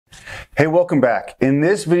Hey, welcome back. In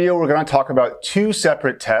this video, we're going to talk about two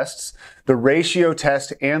separate tests, the ratio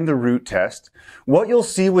test and the root test. What you'll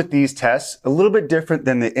see with these tests, a little bit different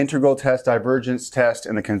than the integral test, divergence test,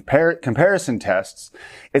 and the comparison tests,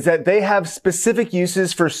 is that they have specific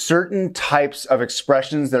uses for certain types of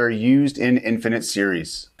expressions that are used in infinite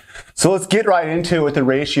series. So let's get right into it with the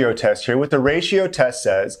ratio test here. What the ratio test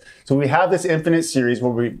says, so we have this infinite series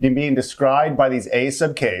where we're being described by these a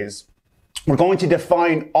sub k's. We're going to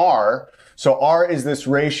define R. So R is this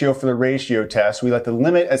ratio for the ratio test. We let the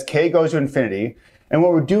limit as k goes to infinity. And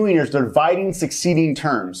what we're doing is dividing succeeding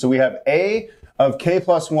terms. So we have a of k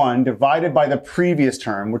plus 1 divided by the previous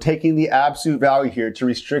term. We're taking the absolute value here to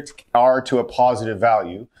restrict R to a positive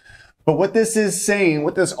value. But what this is saying,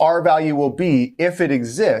 what this R value will be, if it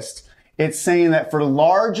exists, it's saying that for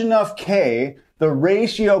large enough k, the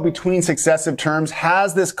ratio between successive terms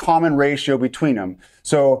has this common ratio between them.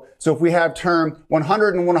 So if we have term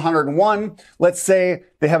 100 and 101, let's say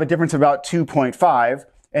they have a difference of about 2.5.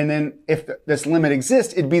 And then if this limit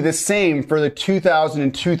exists, it'd be the same for the 2000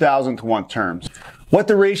 and 2001 terms. What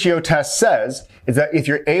the ratio test says is that if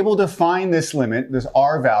you're able to find this limit, this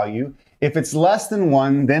R value, if it's less than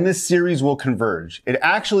 1, then the series will converge. It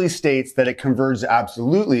actually states that it converges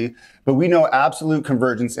absolutely, but we know absolute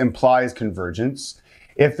convergence implies convergence.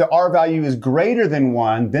 If the R value is greater than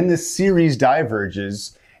 1, then the series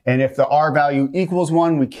diverges. And if the R value equals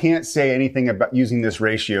 1, we can't say anything about using this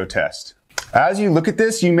ratio test. As you look at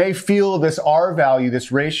this, you may feel this R value,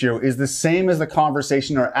 this ratio, is the same as the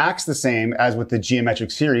conversation or acts the same as with the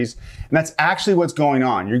geometric series. And that's actually what's going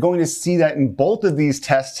on. You're going to see that in both of these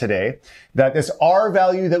tests today, that this R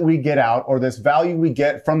value that we get out, or this value we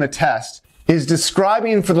get from the test, is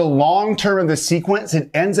describing for the long term of the sequence, it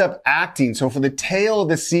ends up acting. So for the tail of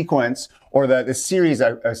the sequence, or the series,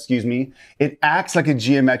 it acts like a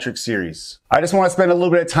geometric series. I just want to spend a little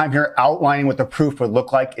bit of time here outlining what the proof would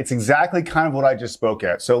look like. It's exactly kind of what I just spoke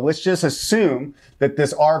at. So let's just assume that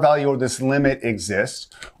this R value or this limit exists.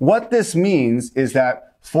 What this means is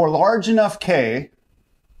that for large enough k,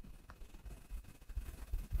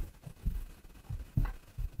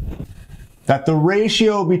 that the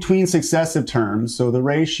ratio between successive terms, so the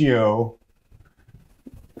ratio,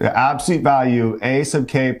 the absolute value a sub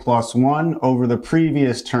k plus 1 over the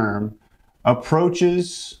previous term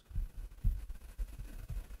approaches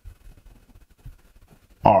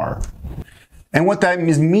R. And what that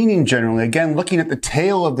is meaning generally, again, looking at the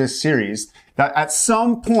tail of this series, that at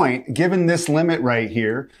some point, given this limit right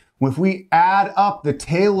here, if we add up the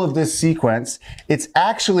tail of this sequence, it's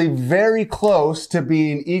actually very close to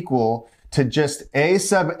being equal to just a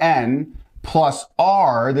sub n plus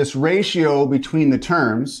R, this ratio between the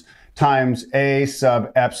terms, times a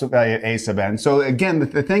sub absolute value a sub n. So again,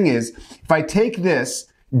 the thing is, if I take this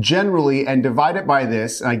generally and divide it by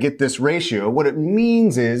this, and I get this ratio, what it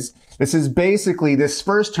means is, this is basically this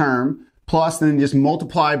first term plus then just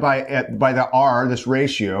multiply by the R, this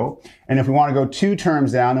ratio. And if we want to go two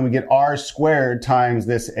terms down, then we get R squared times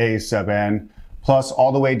this a sub n plus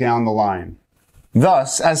all the way down the line.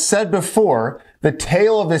 Thus, as said before, the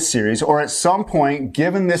tail of this series, or at some point,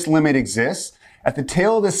 given this limit exists, at the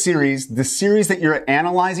tail of the series that you're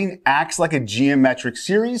analyzing acts like a geometric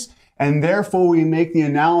series, and therefore we make the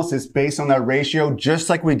analysis based on that ratio just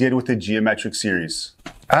like we did with the geometric series.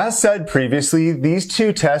 As said previously, these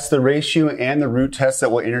two tests, the ratio and the root test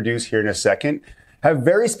that we'll introduce here in a second, have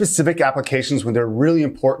very specific applications when they're really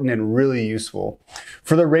important and really useful.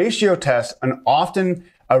 For the ratio test, often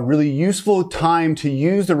a really useful time to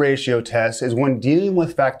use the ratio test is when dealing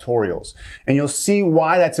with factorials. And you'll see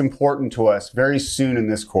why that's important to us very soon in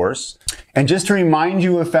this course. And just to remind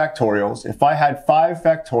you of factorials, if I had 5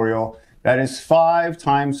 factorial, that is 5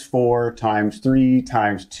 times 4 times 3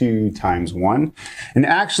 times 2 times 1. And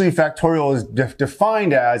actually factorial is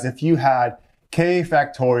defined as if you had k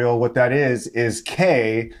factorial, what that is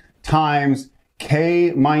k times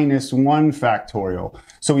k minus 1 factorial.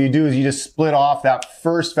 So what you do is you just split off that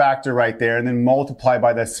first factor right there and then multiply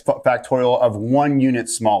by the factorial of 1 unit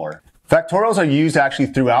smaller. Factorials are used actually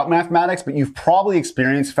throughout mathematics, but you've probably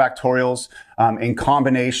experienced factorials in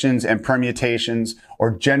combinations and permutations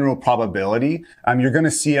or general probability. You're going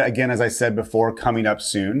to see it again, as I said before, coming up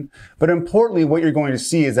soon. But importantly, what you're going to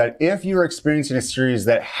see is that if you're experiencing a series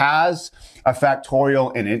that has a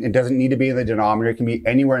factorial in it, it doesn't need to be in the denominator, it can be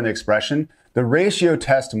anywhere in the expression, the ratio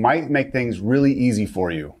test might make things really easy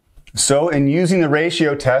for you. So in using the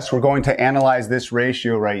ratio test, we're going to analyze this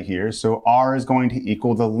ratio right here. So R is going to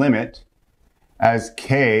equal the limit as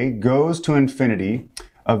k goes to infinity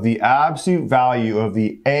of the absolute value of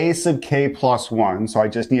the a sub k plus 1. So I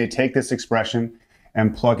just need to take this expression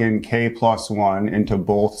and plug in k plus 1 into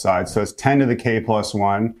both sides. So it's 10 to the k plus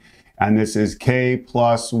 1, and this is k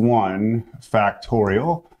plus 1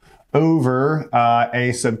 factorial over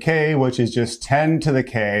a sub k, which is just 10 to the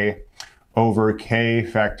k over k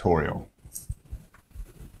factorial.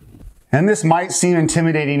 And this might seem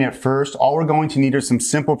intimidating at first. All we're going to need are some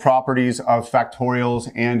simple properties of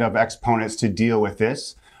factorials and of exponents to deal with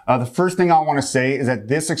this. The first thing I want to say is that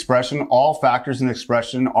this expression, all factors in the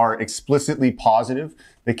expression are explicitly positive.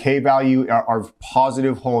 The k value are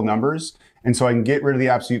positive whole numbers. And so I can get rid of the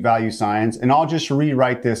absolute value signs, and I'll just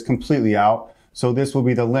rewrite this completely out. So this will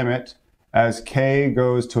be the limit as k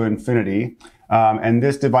goes to infinity. And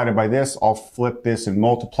this divided by this, I'll flip this and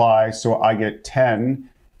multiply. So I get 10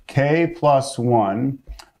 k plus 1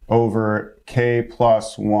 over k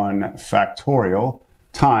plus 1 factorial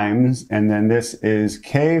times, and then this is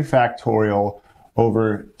k factorial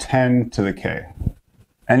over 10 to the k.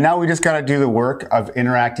 And now we just got to do the work of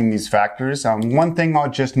interacting these factors. One thing I'll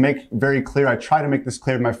just make very clear, I try to make this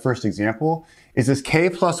clear in my first example, is this k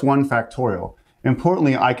plus 1 factorial.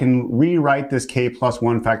 Importantly, I can rewrite this k plus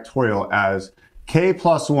 1 factorial as k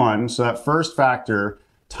plus 1, so that first factor,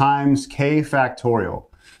 times k factorial.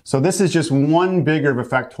 So this is just one bigger of a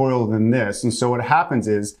factorial than this. And so what happens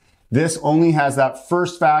is this only has that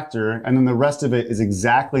first factor, and then the rest of it is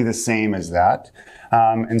exactly the same as that.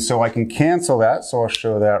 And so I can cancel that. So I'll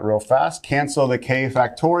show that real fast. Cancel the k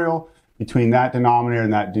factorial between that denominator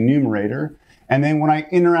and that numerator. And then when I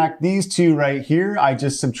interact these two right here, I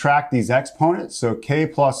just subtract these exponents. So k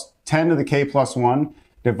plus 10 to the k plus 1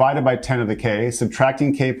 divided by 10 to the k.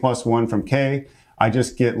 Subtracting k plus 1 from k, I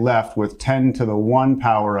just get left with 10 to the 1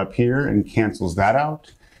 power up here and cancels that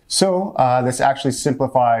out. So this actually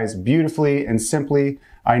simplifies beautifully and simply.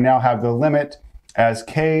 I now have the limit as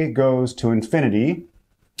k goes to infinity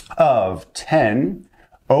of 10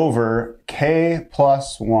 over k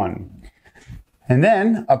plus 1. And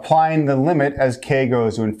then applying the limit as k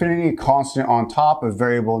goes to infinity, constant on top of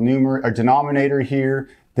variable numerator or denominator here,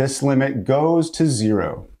 this limit goes to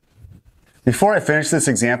 0. Before I finish this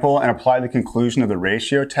example and apply the conclusion of the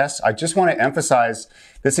ratio test, I just want to emphasize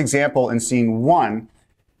this example in scene 1.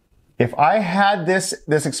 If I had this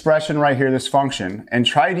expression right here, this function, and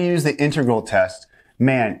tried to use the integral test,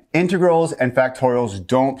 man, integrals and factorials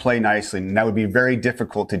don't play nicely, and that would be very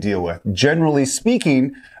difficult to deal with. Generally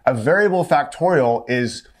speaking, a variable factorial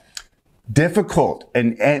is difficult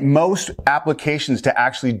in most applications to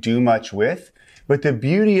actually do much with. But the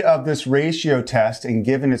beauty of this ratio test, and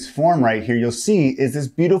given its form right here, you'll see is this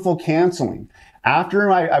beautiful canceling.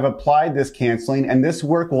 After I've applied this canceling, and this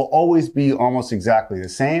work will always be almost exactly the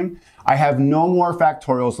same, I have no more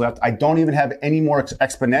factorials left. I don't even have any more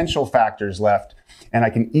exponential factors left, and I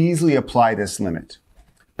can easily apply this limit.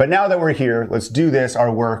 But now that we're here, let's do this,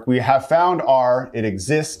 our work. We have found R, it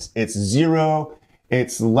exists, it's 0,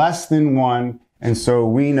 it's less than 1, and so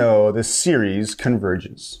we know the series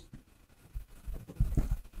converges.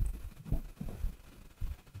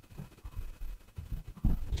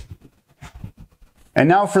 And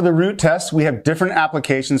now for the root test, we have different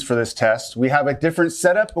applications for this test. We have a different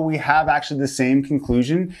setup, but we have actually the same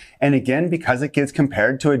conclusion. And again, because it gets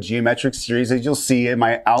compared to a geometric series, as you'll see in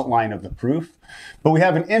my outline of the proof. But we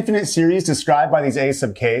have an infinite series described by these a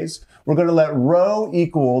sub k's. We're going to let rho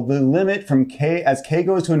equal the limit from k as k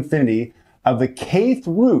goes to infinity of the kth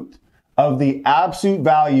root of the absolute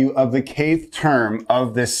value of the kth term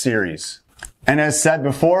of this series. And as said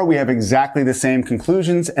before, we have exactly the same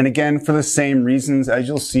conclusions. And again, for the same reasons, as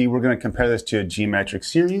you'll see, we're going to compare this to a geometric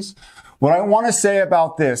series. What I want to say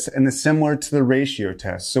about this, and is similar to the ratio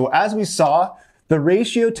test. So as we saw, the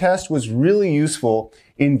ratio test was really useful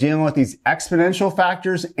in dealing with these exponential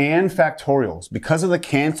factors and factorials. Because of the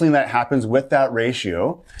canceling that happens with that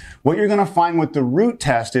ratio, what you're going to find with the root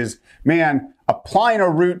test is, man, applying a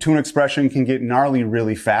root to an expression can get gnarly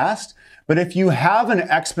really fast. But if you have an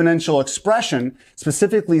exponential expression,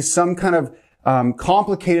 specifically some kind of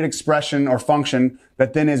complicated expression or function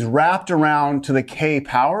that then is wrapped around to the k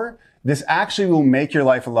power, this actually will make your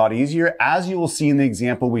life a lot easier, as you will see in the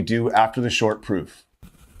example we do after the short proof.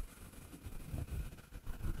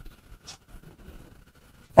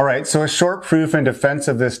 All right, so a short proof in defense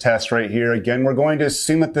of this test right here. Again, we're going to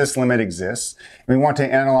assume that this limit exists. We want to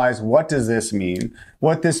analyze, what does this mean?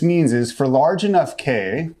 What this means is, for large enough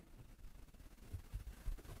k,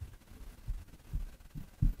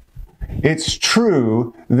 it's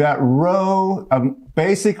true that rho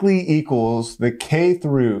basically equals the kth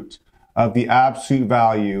root of the absolute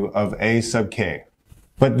value of a sub k.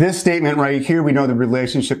 But this statement right here, we know the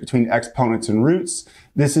relationship between exponents and roots.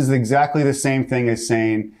 This is exactly the same thing as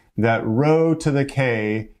saying that rho to the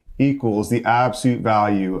k equals the absolute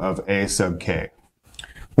value of a sub k.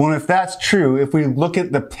 Well, if that's true, if we look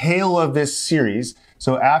at the tail of this series,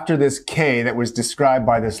 so after this k that was described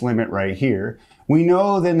by this limit right here, we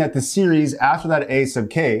know then that the series after that a sub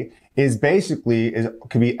k is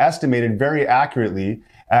can be estimated very accurately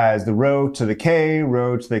as the rho to the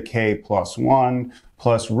k plus 1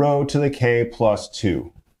 plus rho to the k plus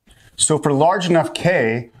 2. So for large enough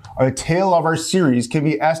k, the tail of our series can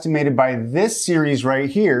be estimated by this series right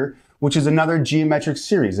here, which is another geometric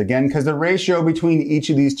series. Again, because the ratio between each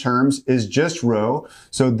of these terms is just rho.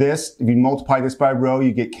 So this, if you multiply this by rho,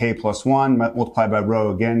 you get k plus 1, multiply by rho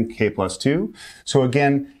again, k plus 2. So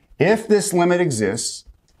again, if this limit exists,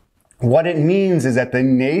 what it means is that the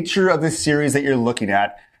nature of the series that you're looking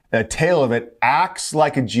at, the tail of it acts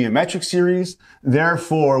like a geometric series.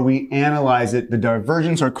 Therefore, we analyze it, the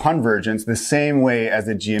divergence or convergence, the same way as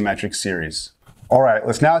the geometric series. All right,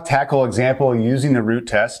 let's now tackle an example using the root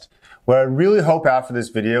test. What I really hope after this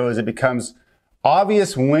video is it becomes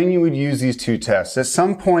obvious when you would use these two tests. At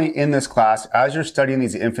some point in this class, as you're studying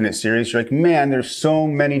these infinite series, you're like, man, there's so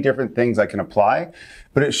many different things I can apply.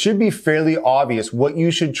 But it should be fairly obvious what you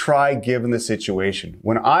should try given the situation.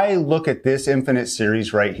 When I look at this infinite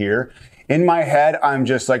series right here, in my head, I'm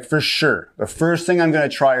just like, for sure, the first thing I'm going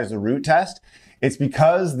to try is the root test. It's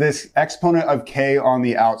because this exponent of k on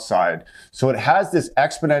the outside. So it has this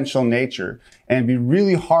exponential nature, and it'd be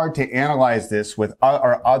really hard to analyze this with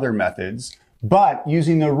our other methods. But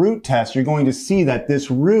using the root test, you're going to see that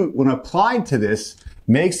this root, when applied to this,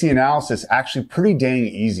 makes the analysis actually pretty dang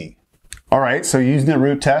easy. All right, so using the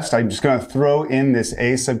root test, I'm just going to throw in this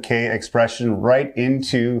a sub k expression right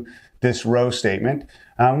into this row statement.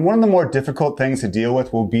 One of the more difficult things to deal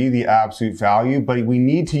with will be the absolute value, but we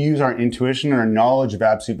need to use our intuition and our knowledge of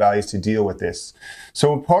absolute values to deal with this.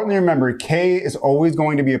 So importantly, remember, k is always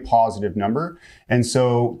going to be a positive number. And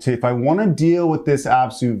so if I want to deal with this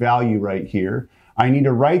absolute value right here, I need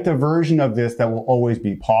to write the version of this that will always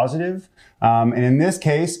be positive. And in this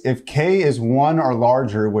case, if k is 1 or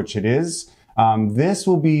larger, which it is, this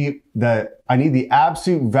will be I need the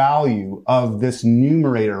absolute value of this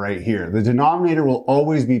numerator right here. The denominator will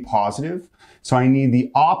always be positive. So I need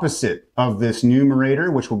the opposite of this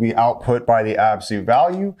numerator, which will be output by the absolute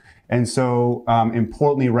value. And so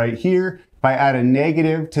importantly right here, if I add a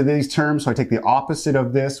negative to these terms, so I take the opposite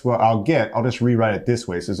of this, what I'll just rewrite it this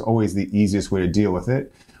way. So it's always the easiest way to deal with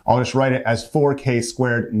it. I'll just write it as 4k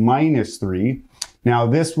squared minus 3. Now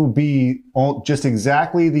this will be just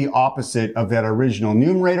exactly the opposite of that original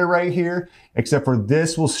numerator right here, except for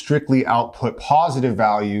this will strictly output positive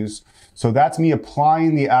values. So that's me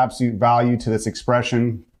applying the absolute value to this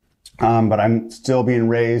expression, but I'm still being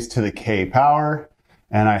raised to the k power,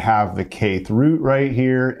 and I have the kth root right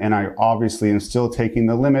here, and I obviously am still taking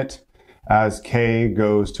the limit as k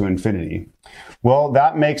goes to infinity. Well,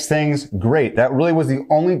 that makes things great. That really was the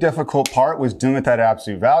only difficult part, was doing with that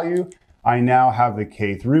absolute value. I now have the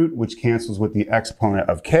kth root, which cancels with the exponent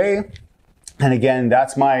of k. And again,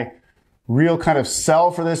 that's my real kind of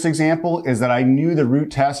sell for this example, is that I knew the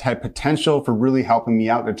root test had potential for really helping me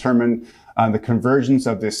out determine the convergence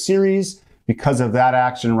of this series because of that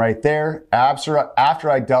action right there after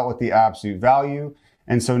I dealt with the absolute value.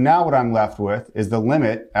 And so now what I'm left with is the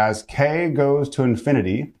limit as k goes to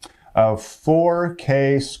infinity of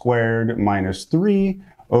 4k squared minus 3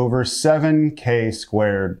 over 7k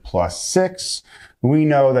squared plus 6. We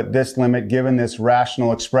know that this limit, given this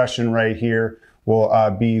rational expression right here, will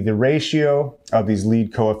be the ratio of these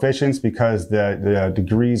lead coefficients because the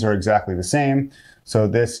degrees are exactly the same. So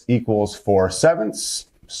this equals 4 sevenths.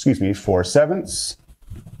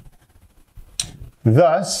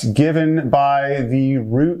 Thus, given by the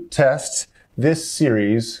root test, this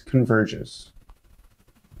series converges.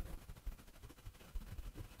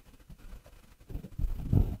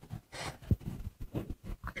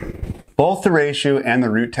 Both the ratio and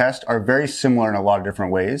the root test are very similar in a lot of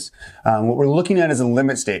different ways. What we're looking at is a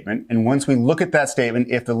limit statement, and once we look at that statement,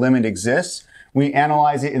 if the limit exists, we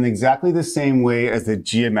analyze it in exactly the same way as the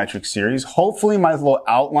geometric series. Hopefully my little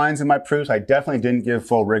outlines in my proofs, I definitely didn't give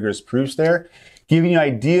full rigorous proofs there, giving you an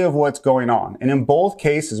idea of what's going on. And in both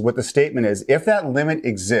cases, what the statement is, if that limit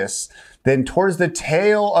exists, then towards the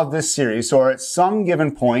tail of this series, so at some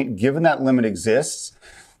given point, given that limit exists,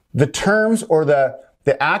 the terms or the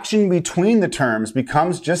action between the terms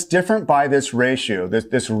becomes just different by this ratio,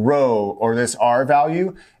 this rho or this R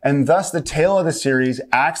value, and thus the tail of the series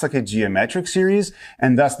acts like a geometric series,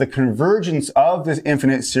 and thus the convergence of this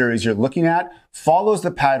infinite series you're looking at follows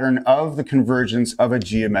the pattern of the convergence of a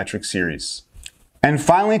geometric series. And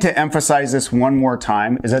finally, to emphasize this one more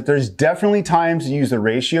time, is that there's definitely times to use the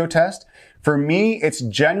ratio test. For me, it's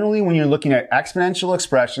generally when you're looking at exponential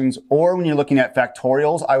expressions or when you're looking at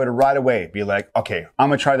factorials, I would right away be like, okay, I'm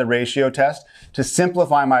going to try the ratio test to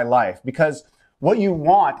simplify my life, because what you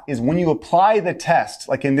want is when you apply the test,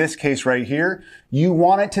 like in this case right here, you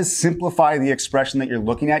want it to simplify the expression that you're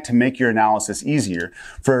looking at to make your analysis easier.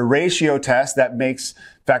 For a ratio test, that makes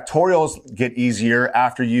factorials get easier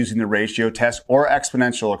after using the ratio test or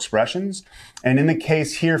exponential expressions. And in the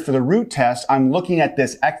case here for the root test, I'm looking at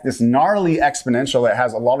this gnarly exponential that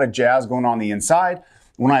has a lot of jazz going on the inside.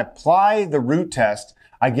 When I apply the root test,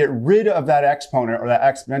 I get rid of that exponent or that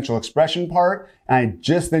exponential expression part, and I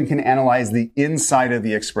just then can analyze the inside of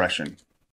the expression.